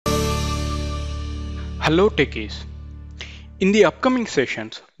Hello techies. In the upcoming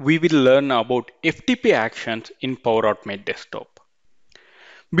sessions, we will learn about FTP actions in Power Automate Desktop.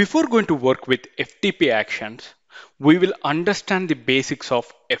 Before going to work with FTP actions, we will understand the basics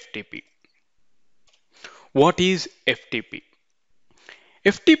of FTP. What is FTP?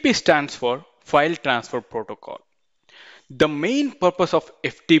 FTP stands for File Transfer Protocol. The main purpose of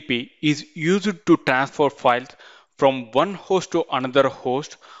FTP is used to transfer files from one host to another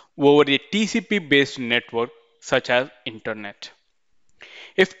host over a TCP-based network such as Internet.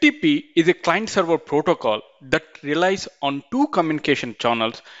 FTP is a client-server protocol that relies on two communication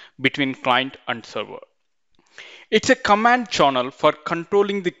channels between client and server. It's a command channel for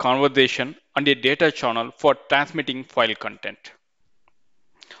controlling the conversation and a data channel for transmitting file content.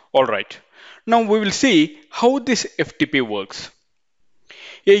 Alright, now we will see how this FTP works.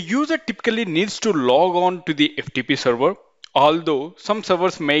 A user typically needs to log on to the FTP server, although some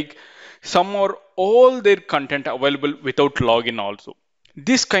servers make some or all their content available without login also.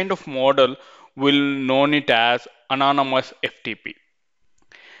 This kind of model will known it as Anonymous FTP.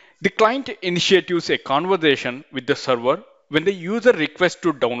 The client initiates a conversation with the server when the user requests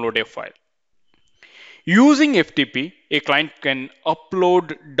to download a file. Using FTP, a client can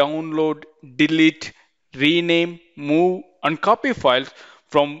upload, download, delete, rename, move, and copy files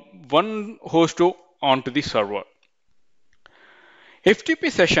from one host onto the server.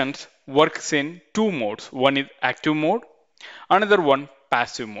 FTP sessions works in two modes. One is active mode, another one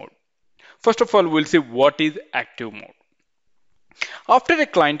passive mode. First of all, we'll see what is active mode. After a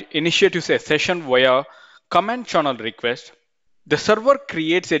client initiates a session via command channel request, the server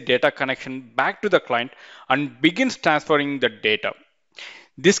creates a data connection back to the client and begins transferring the data.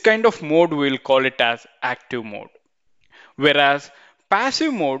 This kind of mode we'll call it as active mode. Whereas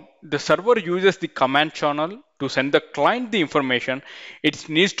passive mode, the server uses the command channel to send the client the information. It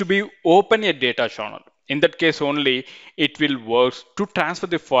needs to be open a data channel. In that case only, it will work to transfer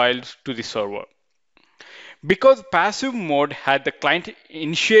the files to the server. Because passive mode had the client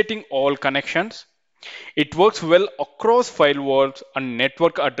initiating all connections, it works well across firewalls and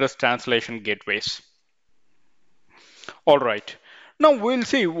network address translation gateways. Alright, now we'll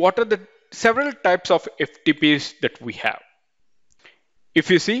see what are the several types of FTPs that we have. If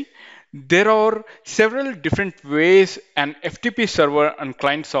you see, there are several different ways an FTP server and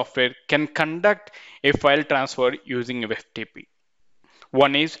client software can conduct a file transfer using FTP.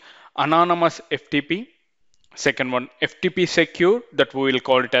 One is Anonymous FTP. Second one, FTP Secure, that we will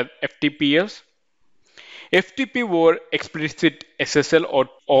call it as FTPS. FTP over explicit SSL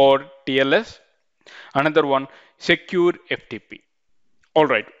or TLS. Another one, Secure FTP.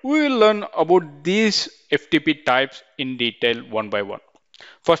 Alright, we will learn about these FTP types in detail one by one.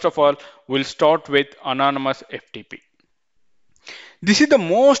 First of all, we'll start with Anonymous FTP. This is the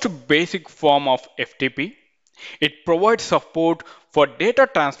most basic form of FTP. It provides support for data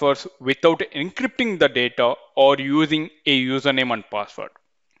transfers without encrypting the data or using a username and password.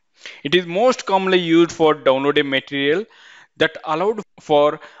 It is most commonly used for downloaded material that allowed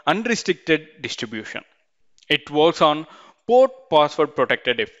for unrestricted distribution. It works on port password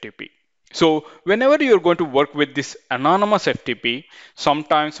protected FTP. So whenever you're going to work with this Anonymous FTP,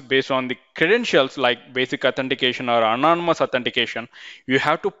 sometimes based on the credentials like basic authentication or anonymous authentication, you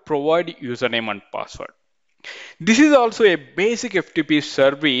have to provide username and password. This is also a basic FTP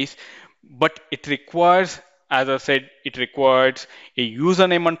service, but it requires, as I said, it requires a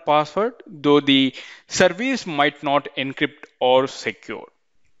username and password, though the service might not encrypt or secure.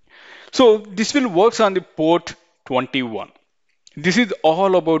 So this will work on the port 21. This is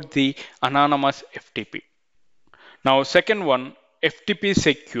all about the Anonymous FTP. Now, second one, FTP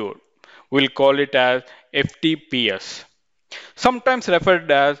Secure. We'll call it as FTPS. Sometimes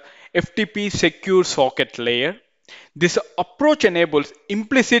referred as FTP Secure Socket Layer. This approach enables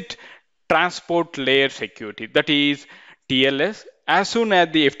implicit transport layer security, that is TLS, as soon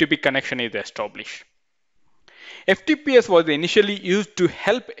as the FTP connection is established. FTPS was initially used to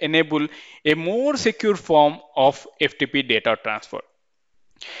help enable a more secure form of FTP data transfer.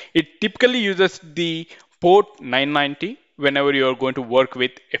 It typically uses the port 990 whenever you are going to work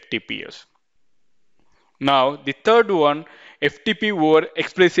with FTPS. Now, the third one, FTP over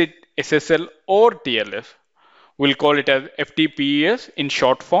explicit SSL or TLS. We'll call it as FTPES in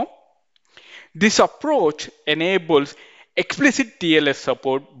short form. This approach enables explicit TLS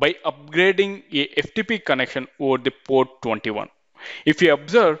support by upgrading a FTP connection over the port 21. If you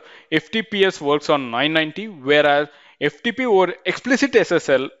observe, FTPS works on 990, whereas FTP over explicit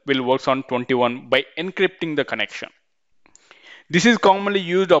SSL will work on 21 by encrypting the connection. This is commonly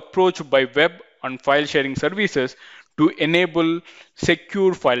used approach by web and file sharing services to enable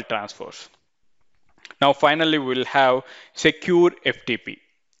secure file transfers. Now finally we'll have secure FTP.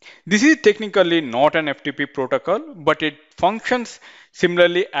 This is technically not an FTP protocol, but it functions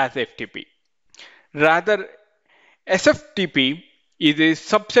similarly as FTP. Rather, SFTP is a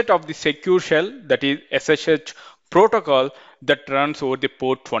subset of the secure shell, that is SSH protocol, that runs over the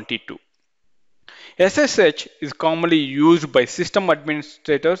port 22. SSH is commonly used by system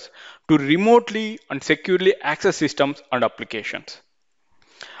administrators to remotely and securely access systems and applications.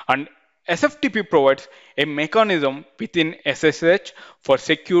 And SFTP provides a mechanism within SSH for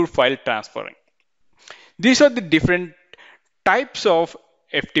secure file transferring. These are the different types of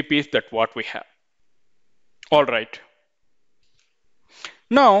FTPs that what we have. All right.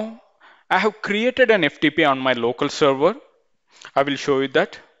 Now I have created an FTP on my local server. I will show you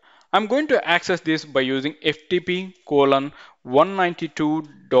that. I'm going to access this by using FTP colon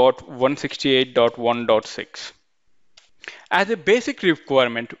 192.168.1.6. As a basic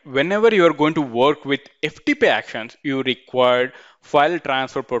requirement, whenever you are going to work with FTP actions, you require file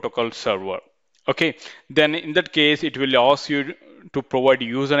transfer protocol server. Okay, then in that case, it will ask you to provide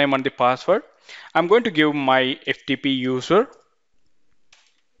username and the password. I'm going to give my FTP user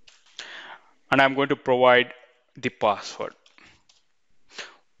and I'm going to provide the password.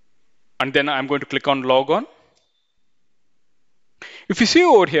 And then I'm going to click on log on. If you see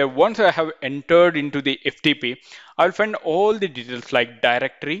over here, once I have entered into the FTP, I'll find all the details like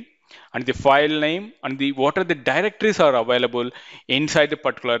directory and the file name and what are the directories are available inside the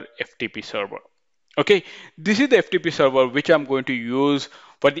particular FTP server. Okay, this is the FTP server which I'm going to use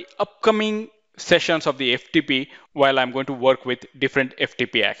for the upcoming sessions of the FTP while I'm going to work with different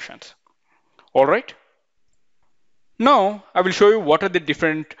FTP actions. All right. Now I will show you what are the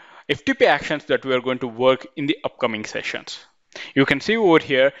different FTP actions that we are going to work in the upcoming sessions. You can see over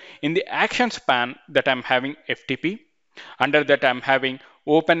here in the action span that I'm having FTP. Under that I'm having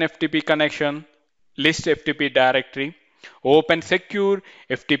open FTP connection, list FTP directory, open secure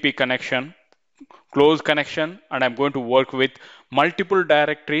FTP connection, close connection, and I'm going to work with multiple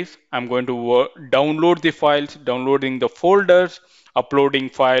directories. I'm going to download the files, downloading the folders, uploading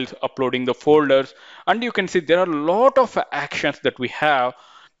files, uploading the folders. And you can see there are a lot of actions that we have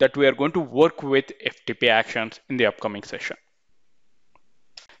that we are going to work with FTP actions in the upcoming session.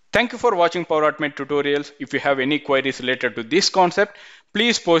 Thank you for watching Power Automate tutorials. If you have any queries related to this concept,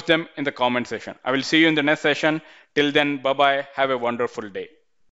 please post them in the comment section. I will see you in the next session. Till then, bye-bye. Have a wonderful day.